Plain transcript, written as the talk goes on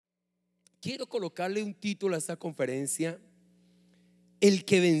quiero colocarle un título a esta conferencia: el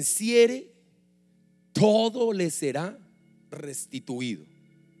que venciere, todo le será restituido.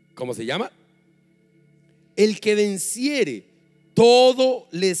 ¿Cómo se llama? El que venciere, todo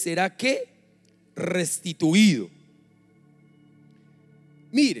le será ¿qué? Restituido.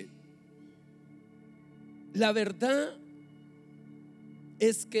 Mire, la verdad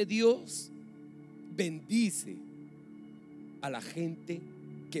es que Dios bendice a la gente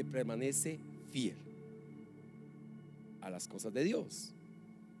que permanece fiel a las cosas de Dios.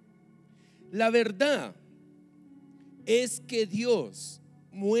 La verdad es que Dios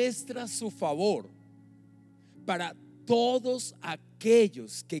muestra su favor para todos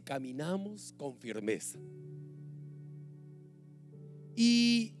aquellos que caminamos con firmeza.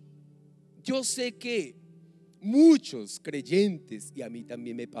 Y yo sé que muchos creyentes, y a mí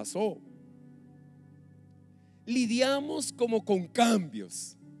también me pasó, lidiamos como con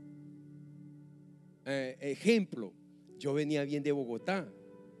cambios. Ejemplo, yo venía bien de Bogotá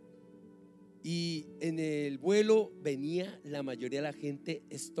y en el vuelo venía la mayoría de la gente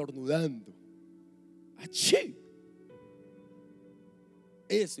estornudando. ¡Achí!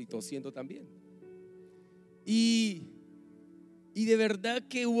 Eso, y tosiendo también. Y de verdad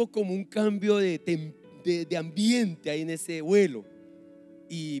que hubo como un cambio de ambiente ahí en ese vuelo.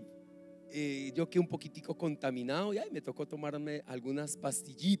 Y yo quedé un poquitico contaminado y me tocó tomarme algunas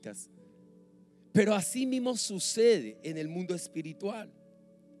pastillitas. Pero así mismo sucede en el mundo espiritual.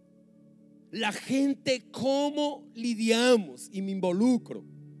 La gente, ¿cómo lidiamos? Y me involucro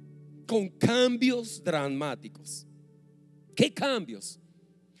con cambios dramáticos. ¿Qué cambios?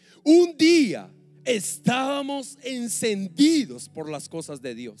 Un día estábamos encendidos por las cosas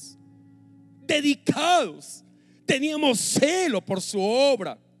de Dios, dedicados, teníamos celo por su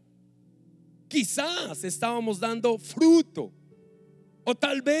obra. Quizás estábamos dando fruto, o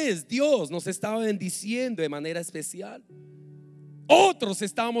tal vez Dios nos estaba bendiciendo de manera especial. Otros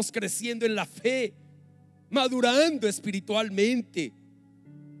estábamos creciendo en la fe, madurando espiritualmente.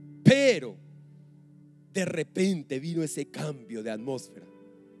 Pero de repente vino ese cambio de atmósfera.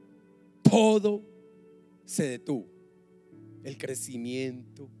 Todo se detuvo. El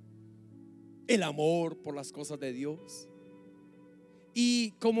crecimiento, el amor por las cosas de Dios.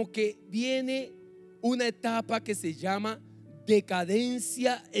 Y como que viene una etapa que se llama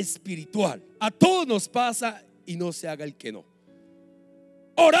decadencia espiritual. A todos nos pasa, y no se haga el que no.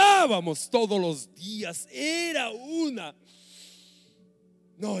 Orábamos todos los días,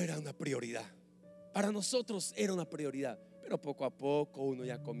 no era una prioridad. Para nosotros era una prioridad, pero poco a poco uno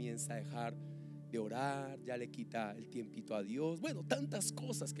ya comienza a dejar de orar, ya le quita el tiempito a Dios. Bueno, tantas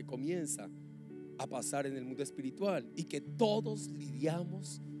cosas que comienzan a pasar en el mundo espiritual y que todos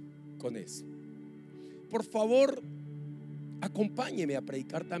lidiamos con eso. Por favor, acompáñeme a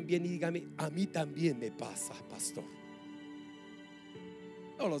predicar también y dígame: a mí también me pasa, pastor.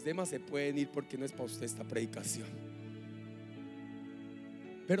 No, los demás se pueden ir porque no es para usted esta predicación.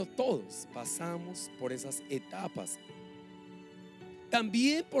 Pero todos pasamos por esas etapas.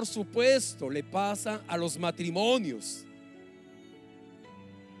 También, por supuesto, le pasa a los matrimonios.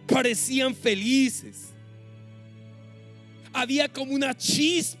 Parecían felices, había como una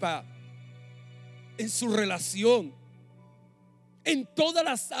chispa en su relación. En todas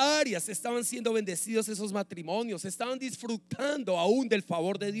las áreas estaban siendo bendecidos esos matrimonios, estaban disfrutando aún del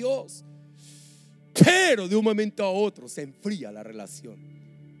favor de Dios. Pero de un momento a otro se enfría la relación.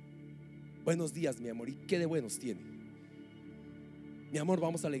 Buenos días, mi amor, ¿y qué de buenos tiene? Mi amor,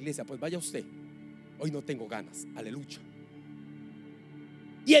 vamos a la iglesia. Pues vaya usted, hoy no tengo ganas. Aleluya.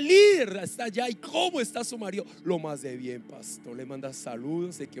 Y el líder está allá. ¿Y cómo está su marido? Lo más de bien, pastor. Le manda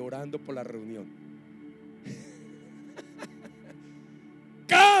saludos, se queda orando por la reunión.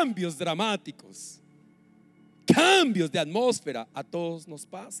 Cambios dramáticos, cambios de atmósfera, a todos nos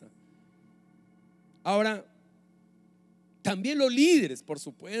pasa. Ahora, también los líderes, por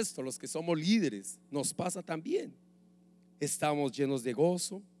supuesto, los que somos líderes, nos pasa también. Estamos llenos de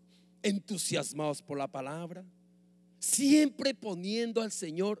gozo, entusiasmados por la palabra, siempre poniendo al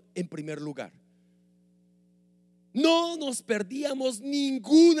Señor en primer lugar. No nos perdíamos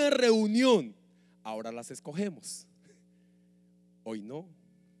ninguna reunión. Ahora las escogemos. Hoy no,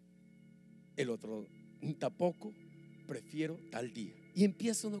 el otro tampoco, prefiero tal día. Y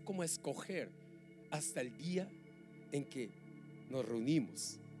empieza uno como a escoger hasta el día en que nos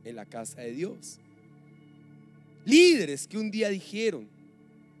reunimos en la casa de Dios. Líderes que un día dijeron: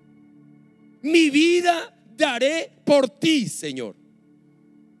 mi vida daré por ti, Señor.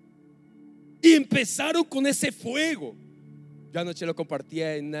 Y empezaron con ese fuego. Yo anoche lo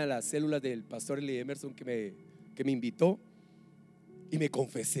compartía en una de las células del pastor Eli Emerson que me invitó, y me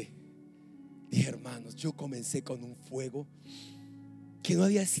confesé. Dije, hermanos, yo comencé con un fuego que no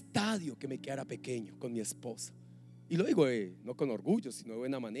había estadio que me quedara pequeño con mi esposa. Y lo digo no con orgullo, sino de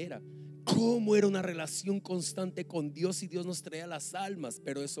buena manera. Cómo era una relación constante con Dios, y Dios nos traía las almas.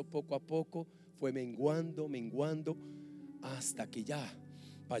 Pero eso poco a poco fue menguando, menguando, hasta que ya,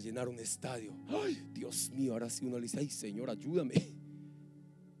 para llenar un estadio, ay, Dios mío, ahora sí uno le dice, ay, Señor, ayúdame.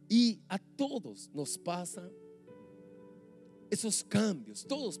 Y a todos nos pasa esos cambios.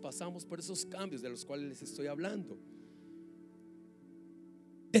 Todos pasamos por esos cambios de los cuales les estoy hablando.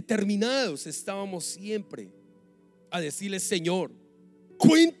 Determinados estábamos siempre a decirle, Señor,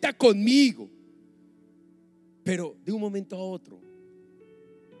 cuenta conmigo. Pero de un momento a otro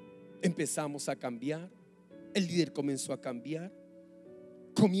empezamos a cambiar. El líder comenzó a cambiar.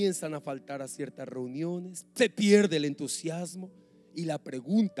 Comienzan a faltar a ciertas reuniones. Se pierde el entusiasmo. Y la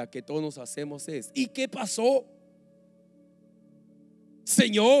pregunta que todos nos hacemos es, ¿y qué pasó?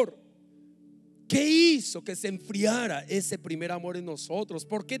 Señor, ¿qué hizo que se enfriara ese primer amor en nosotros?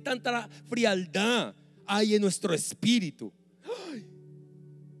 ¿Por qué tanta frialdad hay en nuestro espíritu? Ay,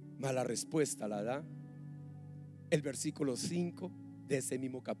 mala respuesta la da el versículo 5 de ese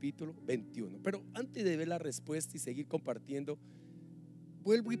mismo capítulo 21. Pero antes de ver la respuesta y seguir compartiendo,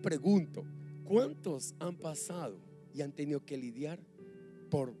 vuelvo y pregunto, ¿cuántos han pasado y han tenido que lidiar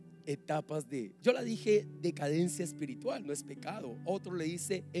por etapas de, yo la dije, decadencia espiritual? No es pecado. Otro le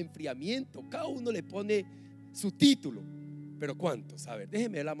dice enfriamiento. Cada uno le pone su título. Pero ¿cuántos? A ver,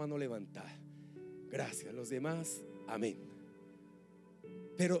 déjeme la mano levantada. Gracias. Los demás, amén.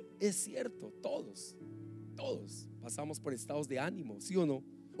 Pero es cierto, todos pasamos por estados de ánimo, ¿sí o no?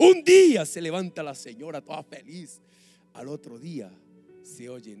 Un día se levanta la señora toda feliz. Al otro día se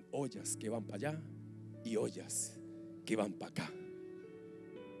oyen ollas que van para allá y ollas que van para acá.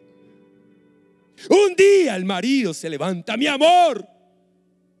 Un día el marido se levanta, mi amor,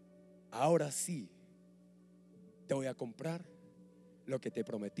 ahora sí te voy a comprar lo que te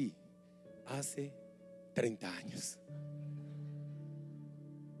prometí hace 30 años.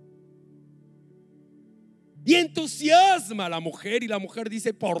 Y entusiasma a la mujer, y la mujer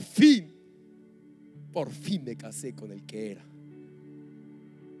dice, por fin me casé con el que era.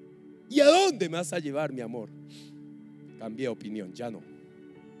 ¿Y a dónde me vas a llevar, mi amor? Cambié de opinión, ya no.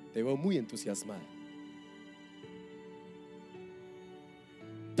 Te veo muy entusiasmada.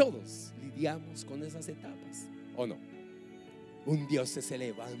 Todos lidiamos con esas etapas, ¿o no? Un día usted se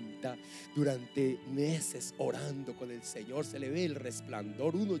levanta durante meses orando con el Señor, se le ve el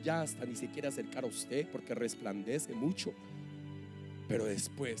resplandor, uno ya hasta ni siquiera acercar a usted porque resplandece mucho. Pero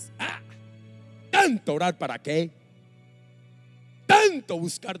después, tanto orar, ¿para qué? Tanto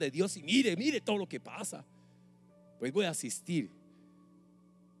buscar de Dios, y mire todo lo que pasa. Pues voy a asistir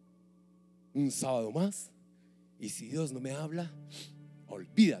un sábado más, y si Dios no me habla,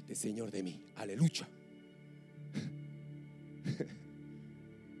 olvídate, Señor, de mí. Aleluya.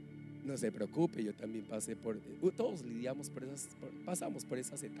 No se preocupe, yo también pasé por, todos lidiamos pasamos por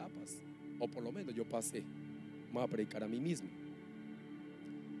esas etapas, o por lo menos yo pasé. Voy a predicar a mí mismo.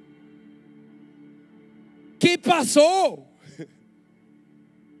 ¿Qué pasó?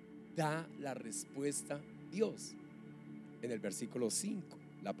 Da la respuesta Dios en el versículo 5,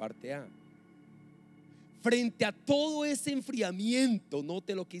 la parte A. Frente a todo ese enfriamiento,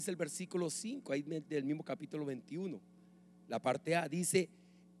 note lo que dice el versículo 5, ahí del mismo capítulo 21. La parte A dice: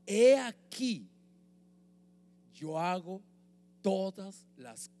 he aquí, yo hago todas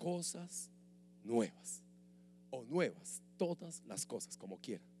las cosas nuevas, o nuevas, todas las cosas, como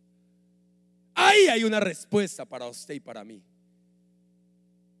quiera. Ahí hay una respuesta para usted y para mí.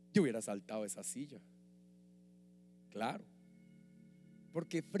 Yo hubiera saltado esa silla, claro,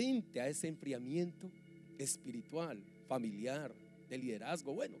 porque frente a ese enfriamiento espiritual, familiar, de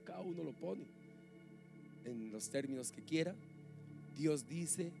liderazgo, bueno, cada uno lo pone en los términos que quiera. Dios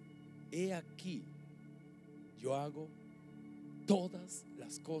dice: he aquí, yo hago todas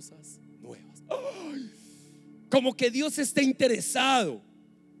las cosas nuevas. ¡Ay! Como que Dios está interesado,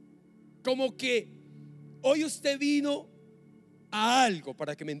 como que hoy usted vino a algo,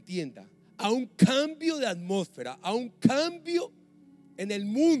 para que me entienda, a un cambio de atmósfera, a un cambio en el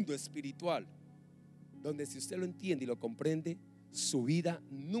mundo espiritual, donde, si usted lo entiende y lo comprende, su vida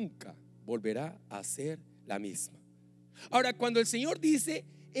nunca volverá a ser la misma. Ahora, cuando el Señor dice: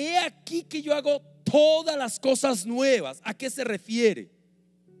 he aquí que yo hago todas las cosas nuevas, ¿a qué se refiere?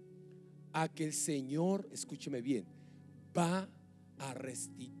 A que el Señor, escúcheme bien, va a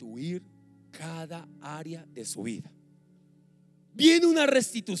restituir cada área de su vida. Viene una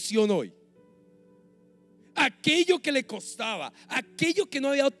restitución hoy. aquello que le costaba, aquello que no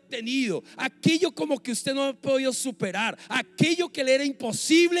había obtenido, aquello como que usted no ha podido superar, aquello que le era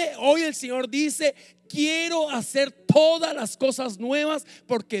imposible. Hoy el Señor dice: quiero hacer todas las cosas nuevas,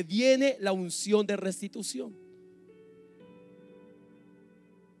 porque viene la unción de restitución.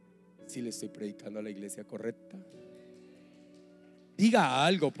 Si le estoy predicando a la iglesia correcta, diga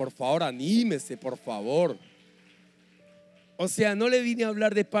algo, por favor, anímese, por favor. O sea, no le vine a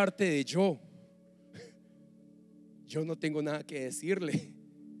hablar de parte de yo. Yo no tengo nada que decirle.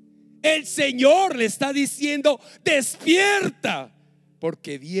 El Señor le está diciendo: despierta,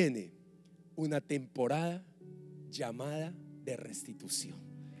 porque viene una temporada llamada de restitución.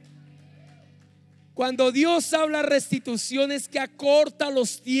 Cuando Dios habla restitución, es que acorta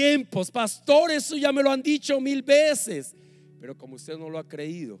los tiempos. Pastor, eso ya me lo han dicho 1000 veces, pero como usted no lo ha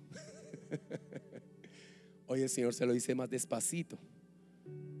creído, hoy el Señor se lo dice más despacito,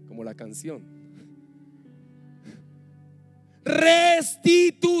 como la canción.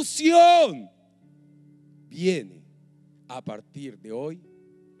 Restitución viene a partir de hoy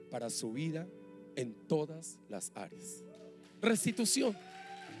para su vida en todas las áreas. Restitución.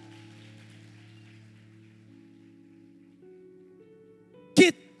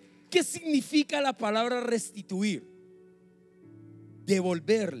 ¿Qué significa la palabra restituir?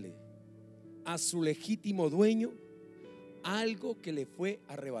 Devolverle a su legítimo dueño algo que le fue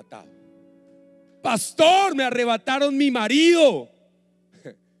arrebatado. Pastor, me arrebataron mi marido.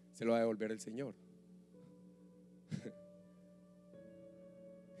 Se lo va a devolver el Señor.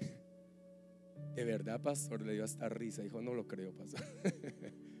 De verdad, pastor, le dio hasta risa. Dijo: no lo creo, pastor.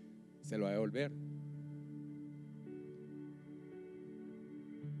 Se lo va a devolver.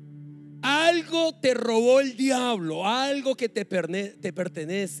 Algo te robó el diablo, algo que te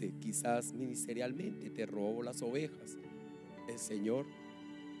pertenece, quizás ministerialmente te robó las ovejas. El Señor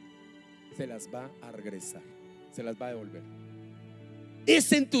se las va a regresar, se las va a devolver.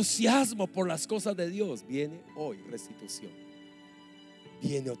 Ese entusiasmo por las cosas de Dios viene hoy, restitución.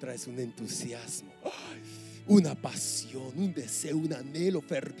 Viene otra vez un entusiasmo, una pasión, un deseo, un anhelo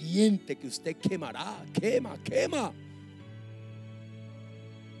ferviente que usted quemará, quema.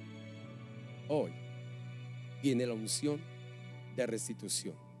 Hoy viene la unción de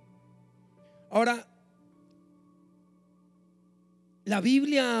restitución. Ahora, la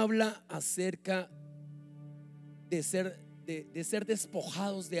Biblia habla acerca de ser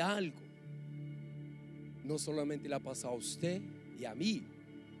despojados de algo. No solamente le ha pasado a usted y a mí,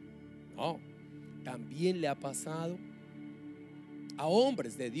 no, también le ha pasado a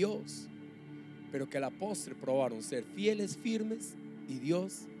hombres de Dios, pero que a la postre probaron ser fieles, firmes, y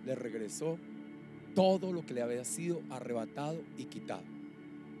Dios les regresó todo lo que le había sido arrebatado y quitado.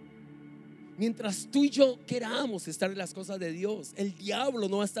 Mientras tú y yo queramos estar en las cosas de Dios, el diablo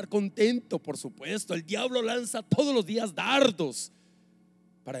no va a estar contento, por supuesto. El diablo lanza todos los días dardos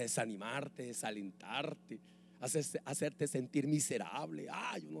para desanimarte, desalentarte, hacerte sentir miserable.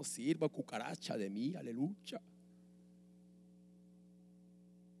 Yo no sirvo, cucaracha de mí, aleluya.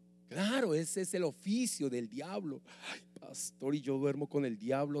 Claro, ese es el oficio del diablo. Pastor, ¿y yo duermo con el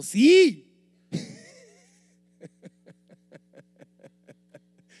diablo? Sí.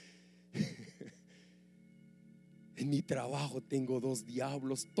 En mi trabajo tengo 2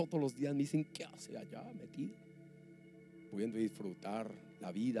 diablos. Todos los días me dicen: ¿qué hace allá metido? Pudiendo disfrutar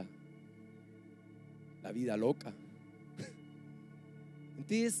la vida loca.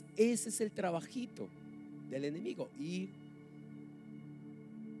 Entonces ese es el trabajito del enemigo, ir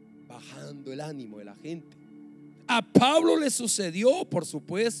bajando el ánimo de la gente. A Pablo le sucedió, por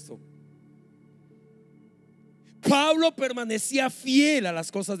supuesto. Pablo permanecía fiel a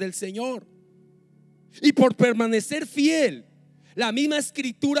las cosas del Señor. Y por permanecer fiel, la misma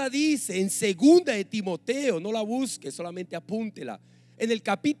escritura dice en 2 de Timoteo, no la busque, solamente apúntela, en el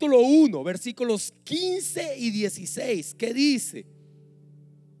capítulo 1, versículos 15 y 16, ¿qué dice?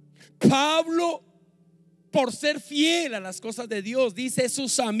 Pablo, por ser fiel a las cosas de Dios, dice: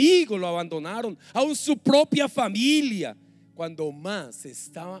 sus amigos lo abandonaron, aún su propia familia, cuando más se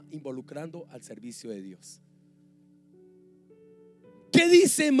estaba involucrando al servicio de Dios. ¿Qué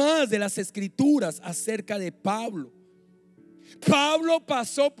dice más de las escrituras acerca de Pablo? Pablo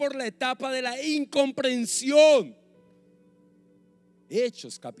pasó por la etapa de la incomprensión.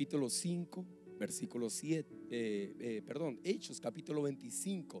 Hechos capítulo 5 versículo 7, Hechos capítulo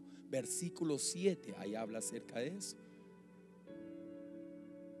 25 versículo 7, ahí habla acerca de eso.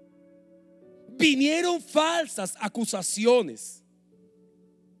 Vinieron falsas acusaciones.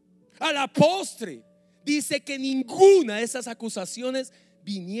 A la postre dice que ninguna de esas acusaciones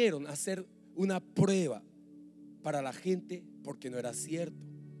vinieron a ser una prueba para la gente, porque no era cierto.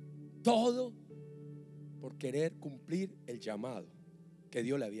 Todo por querer cumplir el llamado que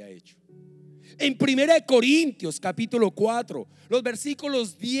Dios le había hecho. En 1 Corintios capítulo 4, los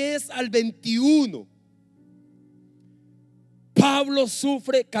versículos 10 al 21, Pablo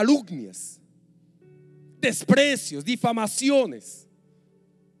sufre calumnias, desprecios, difamaciones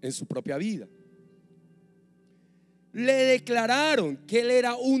en su propia vida. Le declararon que él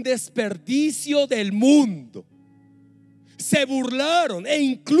era un desperdicio del mundo. Se burlaron e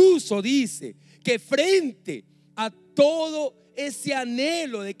incluso dice que frente a todo ese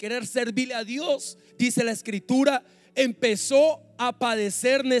anhelo de querer servirle a Dios, dice la escritura, empezó a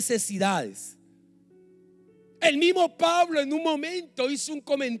padecer necesidades. El mismo Pablo en un momento hizo un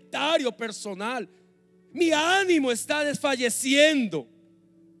comentario personal: mi ánimo está desfalleciendo.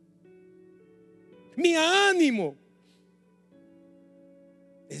 Mi ánimo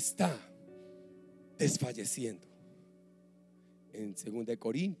está desfalleciendo. En 2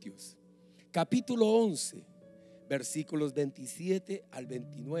 Corintios capítulo 11, versículos 27 al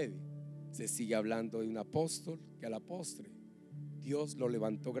 29, se sigue hablando de un apóstol que al postre Dios lo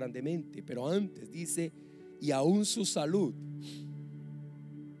levantó grandemente, pero antes dice: y aún su salud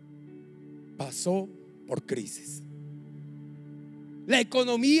pasó por crisis. La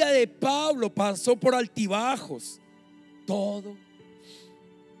economía de Pablo pasó por altibajos, todo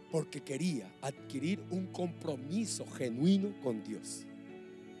porque quería adquirir un compromiso genuino con Dios.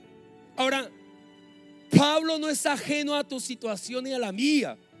 Ahora, Pablo no es ajeno a tu situación y a la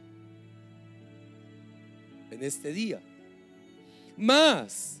mía en este día.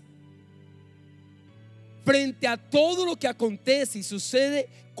 Más, frente a todo lo que acontece y sucede,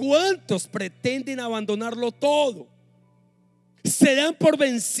 ¿cuántos pretenden abandonarlo todo? Se dan por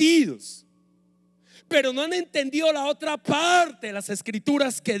vencidos, pero no han entendido la otra parte de las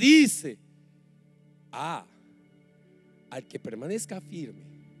escrituras que dice: al que permanezca firme,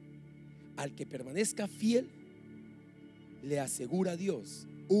 al que permanezca fiel, le asegura a Dios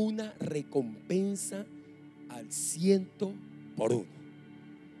una recompensa al 100 por 1.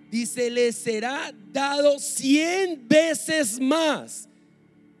 Dice: le será dado 100 veces más,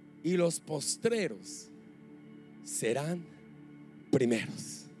 y los postreros serán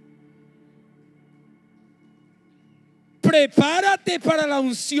primeros. Prepárate para la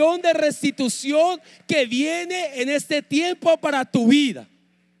unción de restitución que viene en este tiempo para tu vida.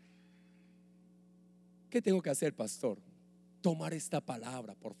 ¿Qué tengo que hacer, pastor? Tomar esta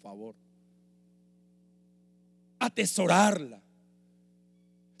palabra, por favor, atesorarla,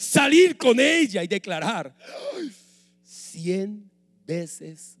 salir con ella y declarar: 100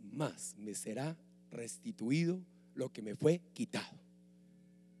 veces más me será restituido lo que me fue quitado.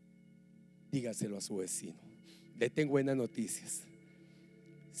 Dígaselo a su vecino: le tengo buenas noticias.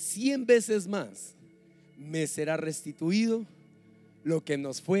 100 veces más me será restituido lo que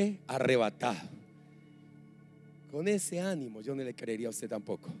nos fue arrebatado. Con ese ánimo yo no le creería a usted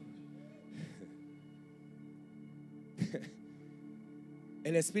tampoco.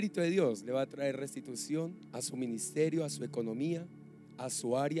 El Espíritu de Dios le va a traer restitución a su ministerio, a su economía, a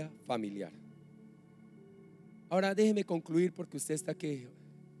su área familiar. Ahora déjeme concluir, porque usted está que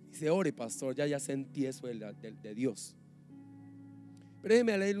dice: ore, pastor, ya sentí eso de Dios. Pero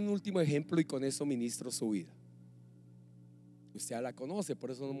déjeme leer un último ejemplo y con eso ministro su vida. Usted ya la conoce, por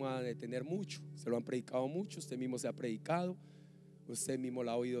eso no me va a detener mucho. Se lo han predicado mucho, usted mismo se ha predicado, usted mismo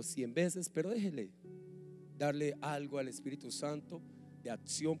la ha oído 100 veces. Pero déjele darle algo al Espíritu Santo de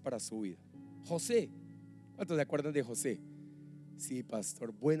acción para su vida. José, ¿cuántos se acuerdan de José? Sí,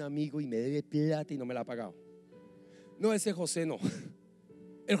 pastor, buen amigo y me debe plata y no me la ha pagado. No, ese José no.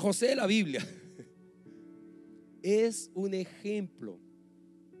 El José de la Biblia es un ejemplo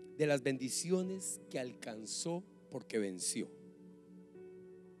de las bendiciones que alcanzó porque venció.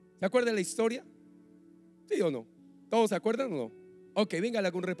 ¿Se acuerdan la historia? ¿Sí o no? ¿Todos se acuerdan o no? Ok, venga, le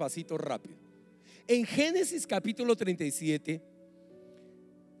hago un repasito rápido. En Génesis capítulo 37,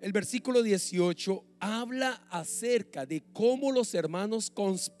 el versículo 18 habla acerca de cómo los hermanos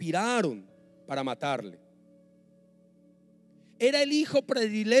conspiraron para matarle. Era el hijo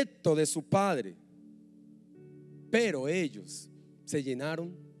predilecto de su padre, pero ellos se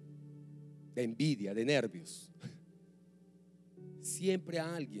llenaron de envidia, de nervios. Siempre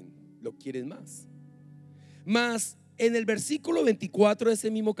a alguien lo quieren más. Mas en el versículo 24 de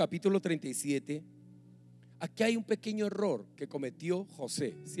ese mismo capítulo 37, aquí hay un pequeño error que cometió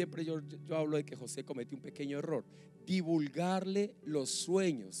José. Siempre yo hablo de que José cometió un pequeño error: divulgarle los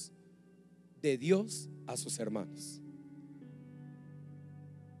sueños de Dios a sus hermanos.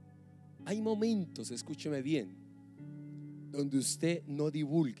 Hay momentos, escúcheme bien, donde usted no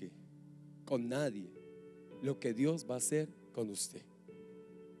divulgue con nadie lo que Dios va a hacer con usted.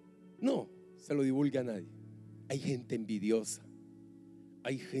 No, se lo divulgue a nadie. Hay gente envidiosa,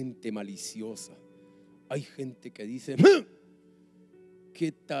 hay gente maliciosa, hay gente que dice: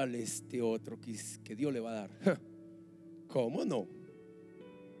 ¿qué tal este otro que Dios le va a dar? ¿Cómo no?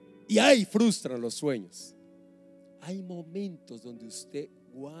 Y ahí frustran los sueños. Hay momentos donde usted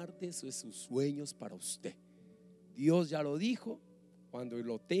guarde sus sueños para usted. Dios ya lo dijo. Cuando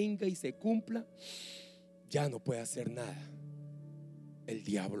lo tenga y se cumpla, ya no puede hacer nada el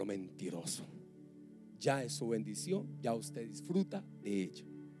diablo mentiroso. Ya es su bendición, ya usted disfruta de ella.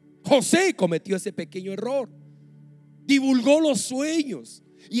 José cometió ese pequeño error, divulgó los sueños,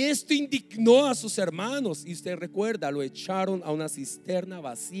 y esto indignó a sus hermanos. Y usted recuerda, lo echaron a una cisterna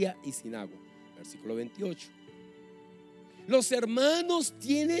vacía y sin agua. Versículo 28. Los hermanos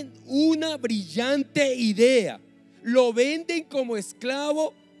tienen una brillante idea. Lo venden como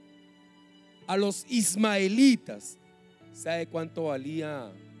esclavo a los ismaelitas. ¿Sabe cuánto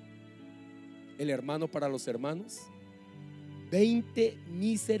valía el hermano para los hermanos? 20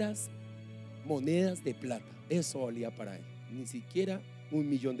 míseras monedas de plata. Eso valía para él. Ni siquiera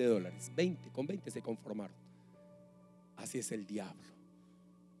 $1.000.000. 20, con 20 se conformaron. Así es el diablo.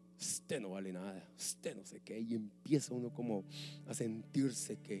 Usted no vale nada, usted no sé qué. Y empieza uno como a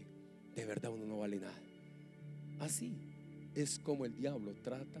sentirse que de verdad uno no vale nada. Así es como el diablo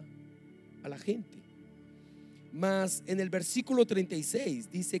trata a la gente. Mas en el versículo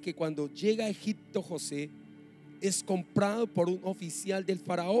 36 dice que cuando llega a Egipto, José es comprado por un oficial del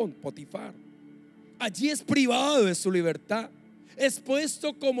faraón, Potifar. Allí es privado de su libertad, es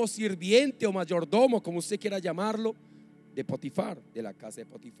puesto como sirviente o mayordomo, como usted quiera llamarlo, de Potifar, de la casa de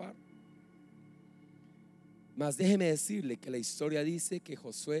Potifar. Mas déjeme decirle que la historia dice que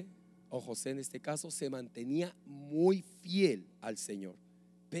José en este caso, se mantenía muy fiel al Señor,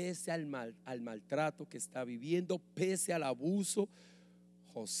 pese al maltrato que está viviendo, pese al abuso.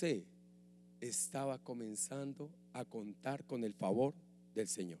 José estaba comenzando a contar con el favor del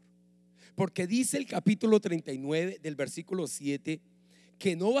Señor, porque dice el capítulo 39 del versículo 7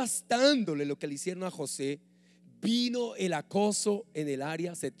 que no bastándole lo que le hicieron a José, vino el acoso en el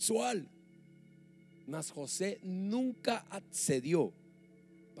área sexual. Mas José nunca accedió.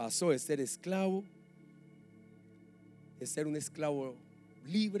 Pasó de ser esclavo, de ser un esclavo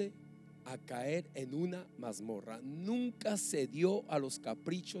libre, a caer en una mazmorra. Nunca cedió a los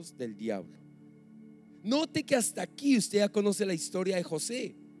caprichos del diablo. Note que hasta aquí usted ya conoce la historia de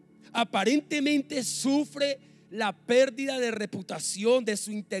José. Aparentemente sufre la pérdida de reputación, de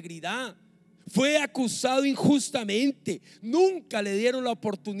su integridad. Fue acusado injustamente. Nunca le dieron la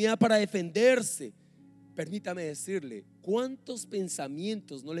oportunidad para defenderse. Permítame decirle, ¿cuántos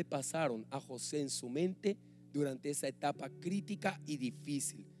pensamientos no le pasaron a José en su mente durante esa etapa crítica y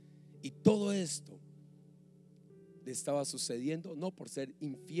difícil? Y todo esto le estaba sucediendo no por ser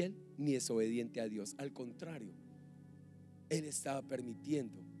infiel ni desobediente a Dios. Al contrario, él estaba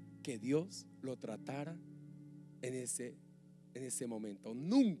permitiendo que Dios lo tratara en ese momento.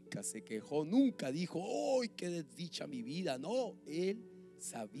 Nunca se quejó, nunca dijo: ¡ay, qué desdicha mi vida! No, él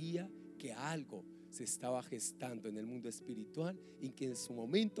sabía que algo se estaba gestando en el mundo espiritual y que en su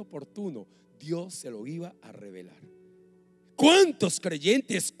momento oportuno Dios se lo iba a revelar. ¿Cuántos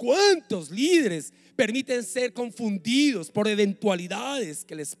creyentes, cuántos líderes permiten ser confundidos por eventualidades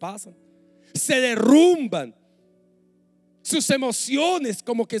que les pasan? Se derrumban, sus emociones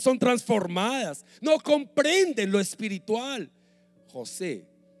como que son transformadas, no comprenden lo espiritual. José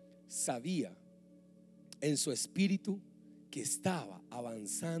sabía en su espíritu que estaba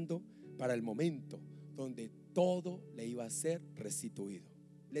avanzando para el momento donde todo le iba a ser restituido.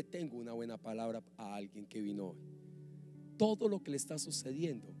 Le tengo una buena palabra a alguien que vino hoy. Todo lo que le está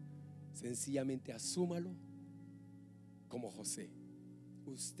sucediendo, sencillamente asúmalo como José.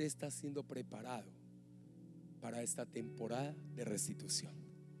 Usted está siendo preparado para esta temporada de restitución.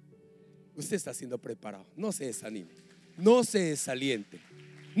 Usted está siendo preparado. No se desanime, no se desaliente,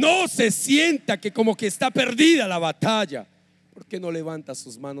 no se sienta que como que está perdida la batalla. ¿Por qué no levanta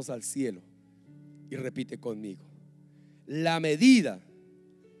sus manos al cielo y repite conmigo? La medida.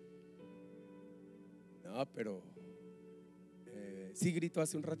 No, pero sí gritó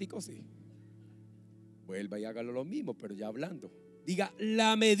hace un ratico, sí. Vuelva y hágalo lo mismo, pero ya hablando. Diga: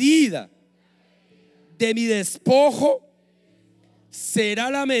 la medida de mi despojo será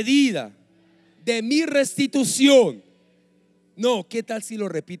la medida de mi restitución. No, ¿qué tal si lo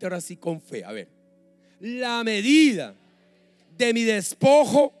repite ahora sí con fe? A ver. La medida de mi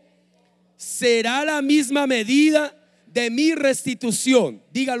despojo será la misma medida de mi restitución.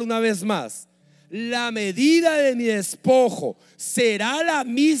 Dígalo una vez más. La medida de mi despojo será la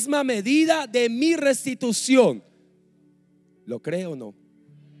misma medida de mi restitución. ¿Lo cree o no?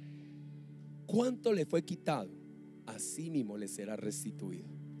 cuánto le fue quitado, así mismo le será restituido.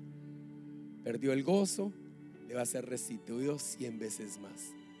 Perdió el gozo, le va a ser restituido 100 veces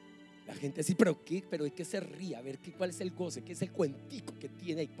más. La gente dice, ¿pero qué? ¿Pero de qué se ríe? A ver, ¿cuál es el goce? ¿Qué es el cuentico que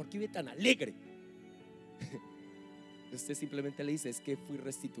tiene ahí? ¿Por qué vive tan alegre? Usted simplemente le dice, es que fui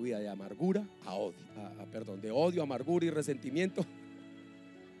restituida de amargura a odio, de odio, amargura y resentimiento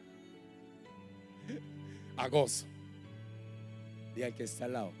a gozo. Diga al que está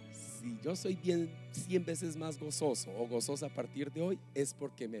al lado, si yo soy 100 veces más gozoso o gozosa a partir de hoy, es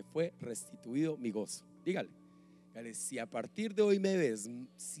porque me fue restituido mi gozo. Dígale, si a partir de hoy me ves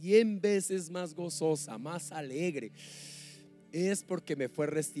 100 veces más gozosa, más alegre, es porque me fue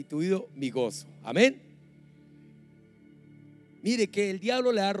restituido mi gozo. Amén. Mire que el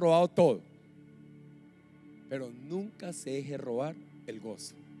diablo le ha robado todo, pero nunca se deje robar el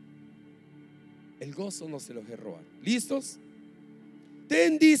gozo. El gozo no se lo deje robar. ¿Listos?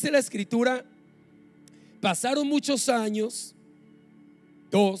 Dice la escritura, pasaron muchos años,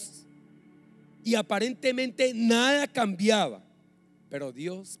 2, y aparentemente nada cambiaba, pero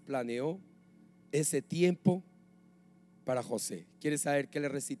Dios planeó ese tiempo para José. ¿Quieres saber qué le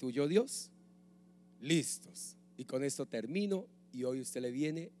restituyó Dios? Listos. Y con esto termino, y hoy usted le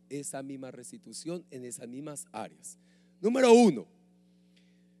viene esa misma restitución en esas mismas áreas. Número 1,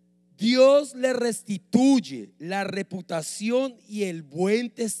 Dios le restituye la reputación y el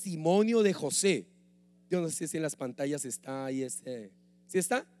buen testimonio de José. Yo no sé si en las pantallas está ahí ¿sí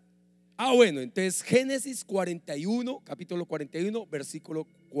está? Bueno, entonces Génesis 41, capítulo 41, versículo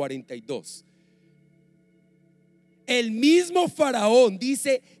 42. El mismo faraón,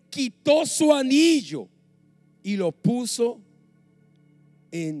 dice, quitó su anillo y lo puso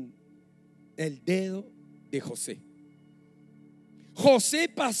en el dedo de José. José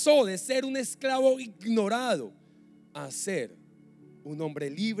pasó de ser un esclavo ignorado a ser un hombre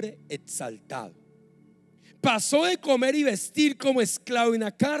libre, exaltado. Pasó de comer y vestir como esclavo en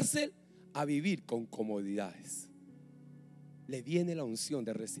la cárcel a vivir con comodidades. Le viene la unción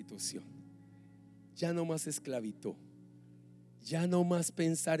de restitución. Ya no más esclavitud, ya no más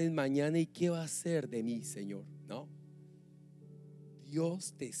pensar en mañana y qué va a hacer de mí, Señor. No,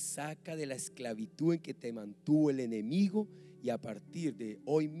 Dios te saca de la esclavitud en que te mantuvo el enemigo, y a partir de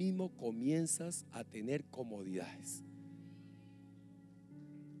hoy mismo comienzas a tener comodidades.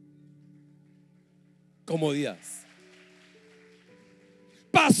 Comodidades.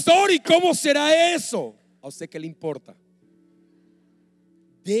 Pastor, ¿y cómo será eso? ¿A usted qué le importa?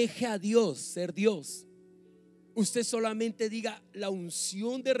 Deje a Dios ser Dios. Usted solamente diga, la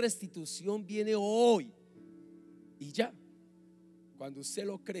unción de restitución viene hoy, y ya. Cuando usted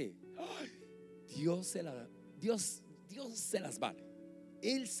lo cree, Dios se las vale.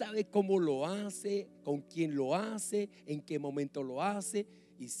 Él sabe cómo lo hace, con quién lo hace, en qué momento lo hace.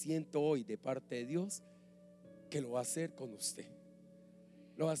 Y siento hoy de parte de Dios que lo va a hacer con usted,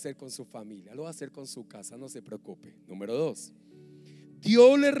 lo va a hacer con su familia, lo va a hacer con su casa, no se preocupe. Número 2,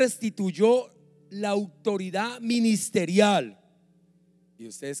 Dios le restituyó la autoridad ministerial. Y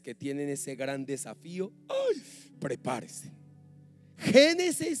ustedes que tienen ese gran desafío, prepárense.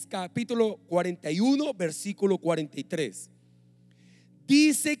 Génesis capítulo 41, versículo 43.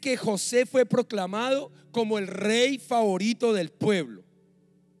 Dice que José fue proclamado como el rey favorito del pueblo.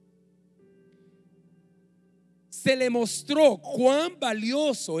 Se le mostró cuán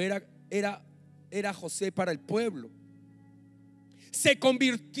valioso era José para el pueblo. Se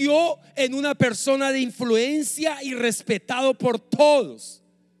convirtió en una persona de influencia y respetado por todos.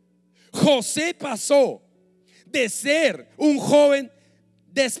 José pasó de ser un joven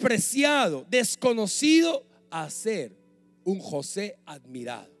despreciado, desconocido, a ser un José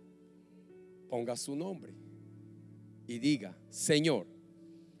admirado. Ponga su nombre y diga: Señor,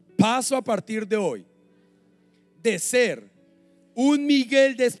 paso a partir de hoy de ser un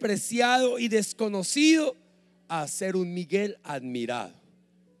Miguel despreciado y desconocido a ser un Miguel admirado.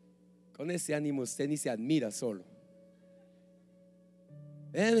 Con ese ánimo usted ni se admira solo.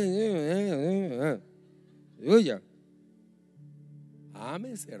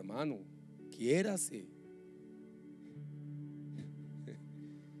 Ámese, hermano, quiérase.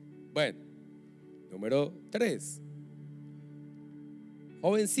 Bueno, número 3.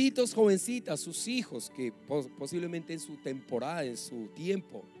 Jovencitos, jovencitas, sus hijos que posiblemente en su temporada, en su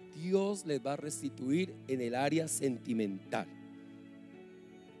tiempo, Dios les va a restituir en el área sentimental.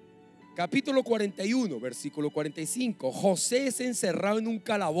 Capítulo 41, versículo 45. José es encerrado en un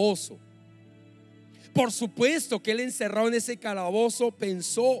calabozo. Por supuesto que él, encerrado en ese calabozo,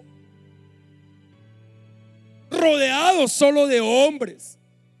 pensó: rodeado solo de hombres,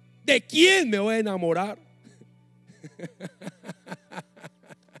 ¿de quién me voy a enamorar?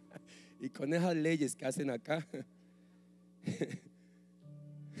 Y con esas leyes que hacen acá.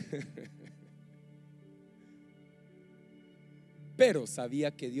 Pero sabía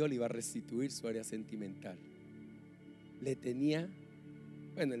que Dios le iba a restituir su área sentimental. Le tenía,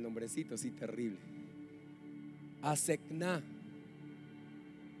 bueno, el nombrecito sí terrible, Asekná.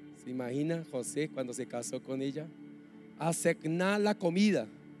 ¿Se imagina José cuando se casó con ella? Asekná la comida.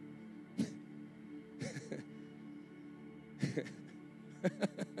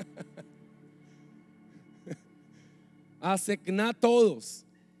 Asekná todos.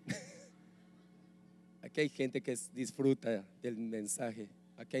 Aquí hay gente que disfruta del mensaje.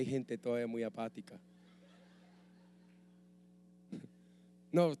 Aquí hay gente todavía muy apática.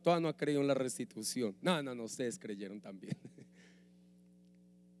 No, todavía no ha creído en la restitución. No, ustedes creyeron también.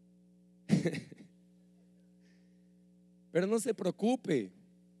 Pero no se preocupe.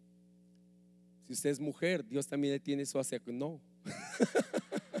 Si usted es mujer, Dios también le tiene su asekná.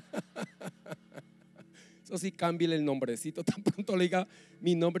 Eso sí, cámbiale el nombrecito. Tan pronto le diga: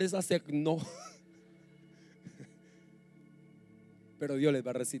 mi nombre es asekná. Pero Dios les va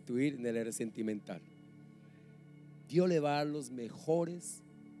a restituir en el área sentimental. Dios le va a dar los mejores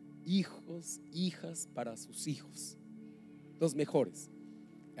hijos, hijas para sus hijos. Los mejores.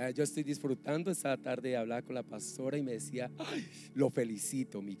 Yo estoy disfrutando esta tarde de hablar con la pastora y me decía: ay, lo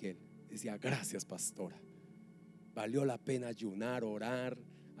felicito, Miguel. Decía: gracias, pastora. Valió la pena ayunar, orar,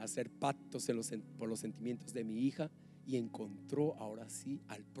 hacer pactos por los sentimientos de mi hija, y encontró ahora sí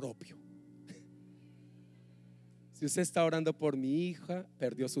al propio. Si usted está orando por mi hija,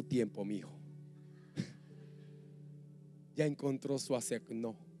 perdió su tiempo, mi hijo. Ya encontró su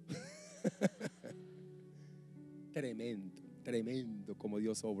asekná. Tremendo como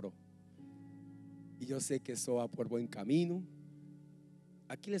Dios obró. Y yo sé que eso va por buen camino.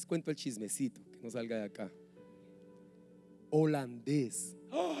 Aquí les cuento el chismecito, que no salga de acá. Holandés.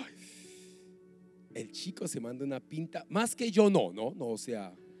 ¡Ay! El chico se manda una pinta. Más que yo no, o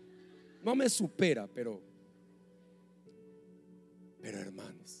sea, no me supera, pero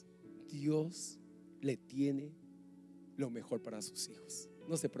hermanos, Dios le tiene lo mejor para sus hijos.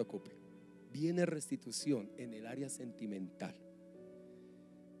 No se preocupe. Viene restitución en el área sentimental.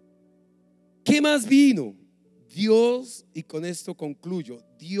 ¿Qué más vino? Dios, y con esto concluyo.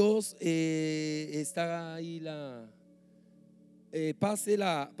 Dios está ahí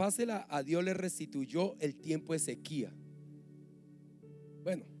pásela, a Dios le restituyó el tiempo de sequía.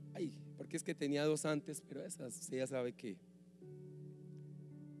 Bueno, ahí, porque es que tenía dos antes, pero esas usted ya sabe que.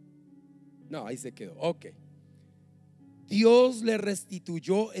 No, ahí se quedó. Ok. Dios le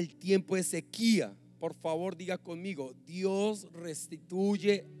restituyó el tiempo de sequía. Por favor, diga conmigo: Dios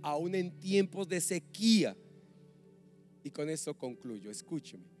restituye aún en tiempos de sequía. Y con eso concluyo.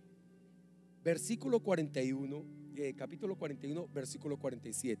 Escúcheme. Versículo 41, capítulo 41, versículo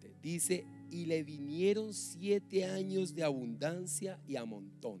 47. Dice: y le vinieron 7 años de abundancia y a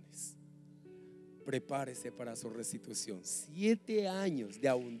montones. Prepárese para su restitución. 7 años de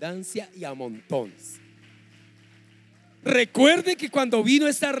abundancia y a montones. Recuerde que cuando vino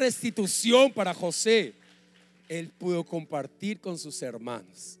esta restitución para José, él pudo compartir con sus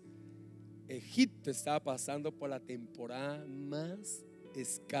hermanos. Egipto estaba pasando por la temporada más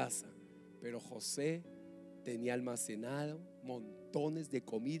escasa, pero José tenía almacenado montones de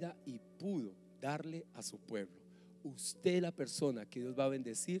comida y pudo darle a su pueblo. Usted es la persona que Dios va a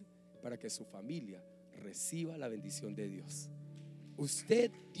bendecir para que su familia reciba la bendición de Dios. Usted,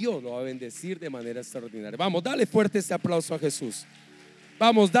 Dios lo va a bendecir de manera extraordinaria. Vamos, dale fuerte ese aplauso a Jesús.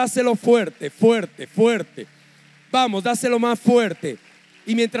 Vamos, dáselo fuerte, fuerte, fuerte. Vamos, dáselo más fuerte.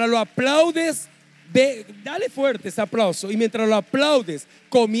 Y mientras lo aplaudes, dale fuerte ese aplauso. Y mientras lo aplaudes,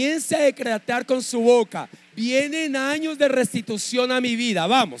 comience a decretar con su boca: vienen años de restitución a mi vida.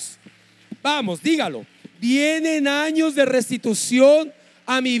 Vamos, vamos, dígalo. Vienen años de restitución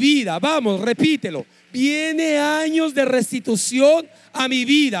a mi vida. Vamos, repítelo. Viene años de restitución a mi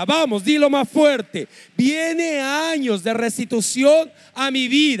vida. Vamos, dilo más fuerte. Viene años de restitución a mi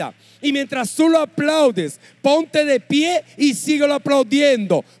vida. Y mientras tú lo aplaudes, ponte de pie y síguelo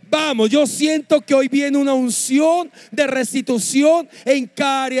aplaudiendo. Vamos, yo siento que hoy viene una unción de restitución en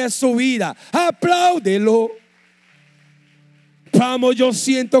cada área de su vida. Apláudelo. Vamos, yo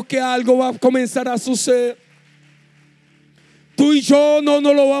siento que algo va a comenzar a suceder. Tú y yo no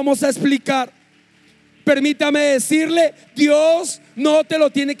lo vamos a explicar. Permítame decirle: Dios no te lo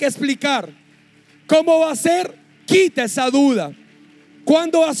tiene que explicar. ¿Cómo va a ser? Quita esa duda.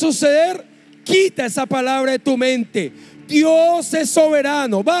 ¿Cuándo va a suceder? Quita esa palabra de tu mente. Dios es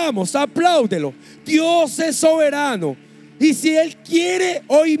soberano. Vamos, apláudelo. Dios es soberano. Y si Él quiere,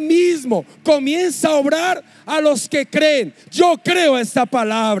 hoy mismo comienza a obrar a los que creen. Yo creo esta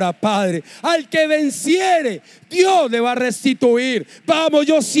palabra, Padre. Al que venciere, Dios le va a restituir. Vamos,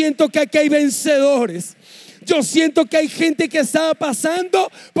 yo siento que aquí hay vencedores. Yo siento que hay gente que estaba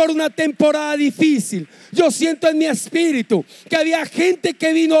pasando por una temporada difícil. Yo siento en mi espíritu que había gente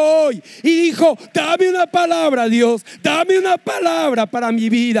que vino hoy y dijo: dame una palabra, Dios, dame una palabra para mi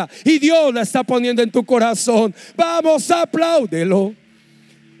vida. Y Dios la está poniendo en tu corazón. Vamos, apláudelo.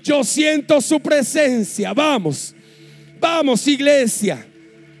 Yo siento su presencia. Vamos, vamos, iglesia.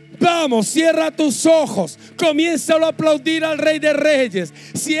 Vamos, cierra tus ojos. Comienza a aplaudir al Rey de Reyes.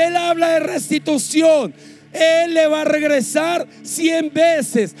 Si Él habla de restitución, Él le va a regresar 100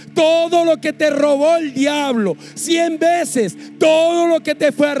 veces todo lo que te robó el diablo, 100 veces todo lo que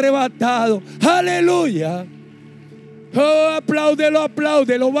te fue arrebatado. Aleluya. Oh, apláudelo,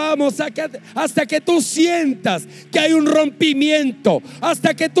 apláudelo. Vamos, hasta que tú sientas que hay un rompimiento,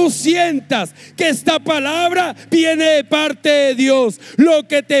 hasta que tú sientas que esta palabra viene de parte de Dios. Lo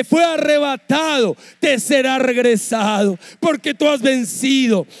que te fue arrebatado te será regresado, porque tú has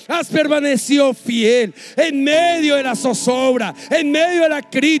vencido, has permanecido fiel en medio de la zozobra, en medio de la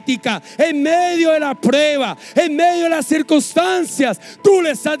crítica, en medio de la prueba, en medio de las circunstancias. Tú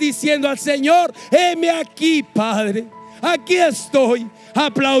le estás diciendo al Señor: heme aquí, Padre. Aquí estoy.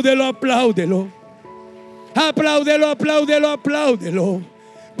 Apláudelo, apláudelo. Apláudelo, apláudelo, apláudelo.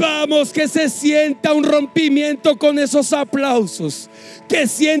 Vamos, que se sienta un rompimiento con esos aplausos. Que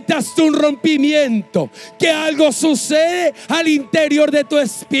sientas tú un rompimiento. Que algo sucede al interior de tu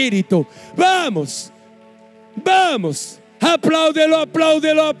espíritu. Vamos, vamos. Apláudelo,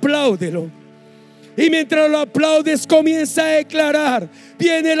 apláudelo, apláudelo. Y mientras lo aplaudes, comienza a declarar: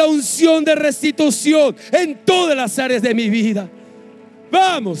 viene la unción de restitución en todas las áreas de mi vida.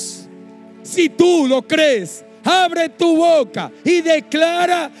 Vamos, si tú lo crees, abre tu boca y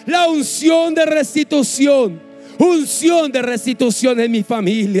declara la unción de restitución. Unción de restitución en mi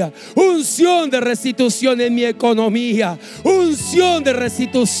familia, unción de restitución en mi economía, unción de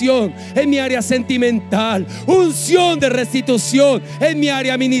restitución en mi área sentimental, unción de restitución en mi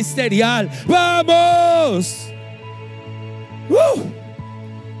área ministerial. ¡Vamos!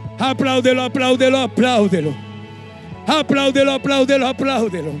 Apláudelo, apláudelo, apláudelo. Apláudelo, apláudelo,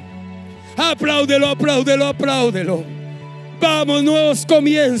 apláudelo. Apláudelo, apláudelo, apláudelo. Vamos, nuevos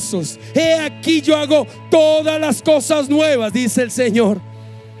comienzos. He aquí yo hago todas las cosas nuevas, dice el Señor.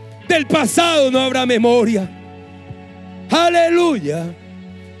 Del pasado no habrá memoria. Aleluya.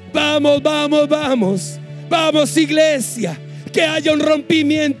 Vamos, vamos, vamos. Vamos, iglesia. Que haya un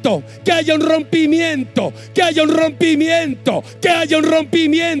rompimiento, que haya un rompimiento, que haya un rompimiento, que haya un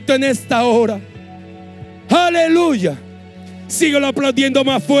rompimiento en esta hora. Aleluya. Síguelo aplaudiendo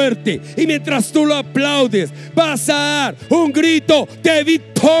más fuerte. Y mientras tú lo aplaudes, vas a dar un grito de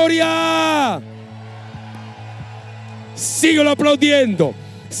victoria. Síguelo aplaudiendo.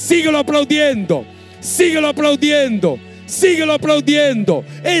 Síguelo aplaudiendo. Síguelo aplaudiendo. Síguelo aplaudiendo.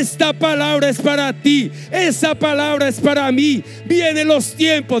 Esta palabra es para ti. Esa palabra es para mí. Vienen los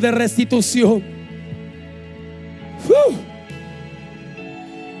tiempos de restitución.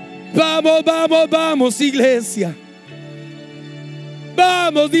 Vamos, vamos, vamos, iglesia.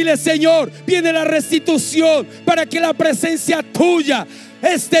 Vamos, dile: Señor, viene la restitución para que la presencia tuya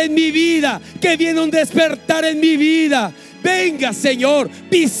esté en mi vida, que viene un despertar en mi vida. Venga, Señor,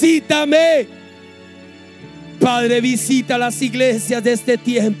 visítame. Padre, visita las iglesias de este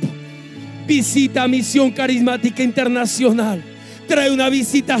tiempo. Visita Misión Carismática Internacional. Trae una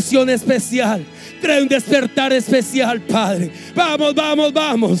visitación especial. Trae un despertar especial, Padre. Vamos, vamos,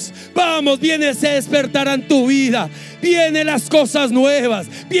 vamos. Vamos, viene ese despertar en tu vida. Vienen las cosas nuevas.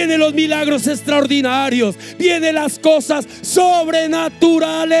 Vienen los milagros extraordinarios. Vienen las cosas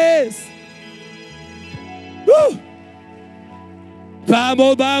sobrenaturales.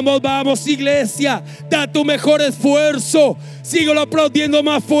 Vamos, vamos, vamos, iglesia. Da tu mejor esfuerzo. Síguelo aplaudiendo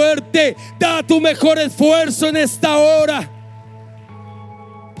más fuerte. Da tu mejor esfuerzo en esta hora.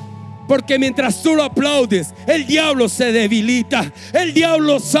 Porque mientras tú lo aplaudes, el diablo se debilita. El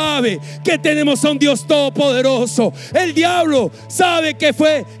diablo sabe que tenemos a un Dios todopoderoso. El diablo sabe que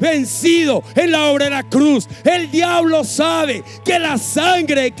fue vencido en la obra de la cruz. El diablo sabe que la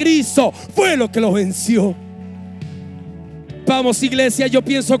sangre de Cristo fue lo que lo venció. Vamos, iglesia, yo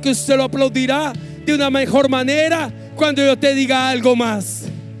pienso que usted lo aplaudirá de una mejor manera cuando yo te diga algo más.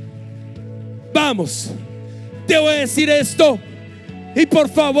 Vamos, te voy a decir esto. Y por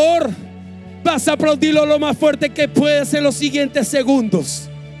favor, vas a aplaudirlo lo más fuerte que puedas en los siguientes segundos.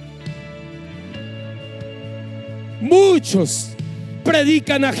 Muchos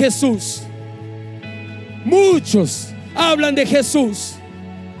predican a Jesús. Muchos hablan de Jesús,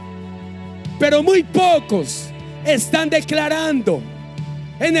 pero muy pocos están declarando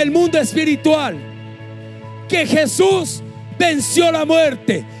en el mundo espiritual que Jesús venció la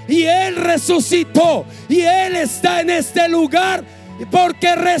muerte y Él resucitó, y Él está en este lugar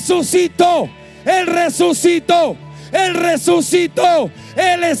porque resucitó. Él resucitó, Él resucitó,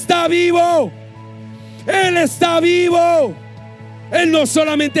 Él está vivo, Él está vivo. Él no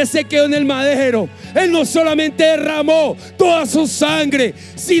solamente se quedó en el madero, Él no solamente derramó toda su sangre,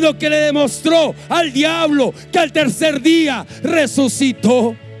 sino que le demostró al diablo que al tercer día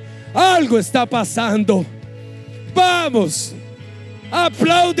resucitó. Algo está pasando. Vamos,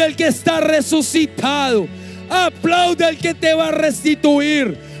 aplaude al que está resucitado, aplaude al que te va a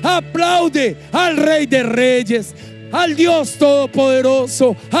restituir, aplaude al Rey de Reyes, al Dios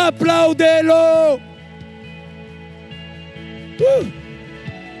Todopoderoso, apláudelo.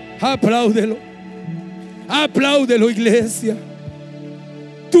 Apláudelo, apláudelo, iglesia.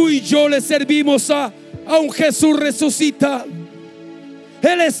 Tú y yo le servimos a un Jesús resucitado.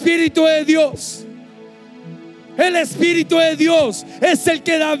 El Espíritu de Dios, el Espíritu de Dios es el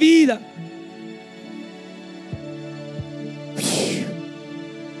que da vida.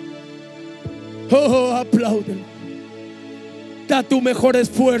 Oh, apláudelo. Da tu mejor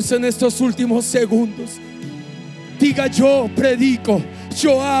esfuerzo en estos últimos segundos. Diga: yo predico,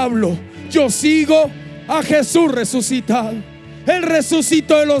 yo hablo, yo sigo a Jesús resucitado. Él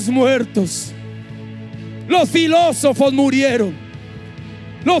resucitó de los muertos. Los filósofos murieron.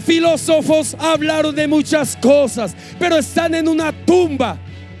 Los filósofos hablaron de muchas cosas, pero están en una tumba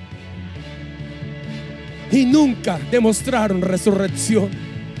y nunca demostraron resurrección.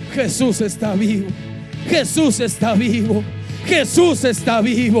 Jesús está vivo. Jesús está vivo. Jesús está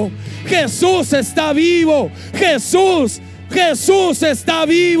vivo. Jesús está vivo. Jesús está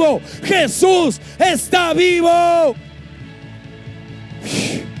vivo. Jesús está vivo.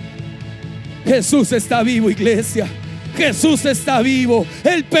 Jesús está vivo, iglesia. Jesús está vivo.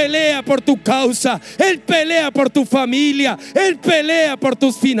 Él pelea por tu causa. Él pelea por tu familia. Él pelea por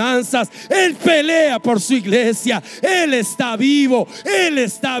tus finanzas. Él pelea por su iglesia. Él está vivo. Él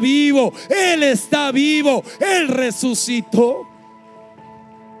está vivo. Él está vivo. Él resucitó.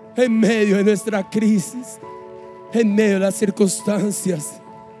 En medio de nuestra crisis, en medio de las circunstancias,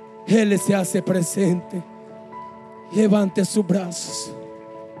 Él se hace presente. Levante sus brazos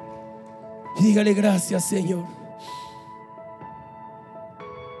y dígale: gracias, Señor.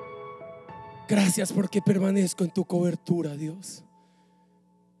 Gracias porque permanezco en tu cobertura, Dios.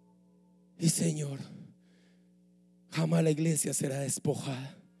 Y Señor, jamás la iglesia será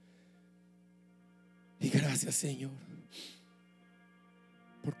despojada. Y gracias, Señor,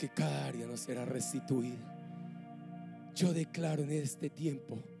 porque cada área nos será restituida. Yo declaro en este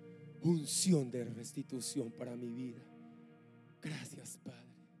tiempo unción de restitución para mi vida. Gracias, Padre.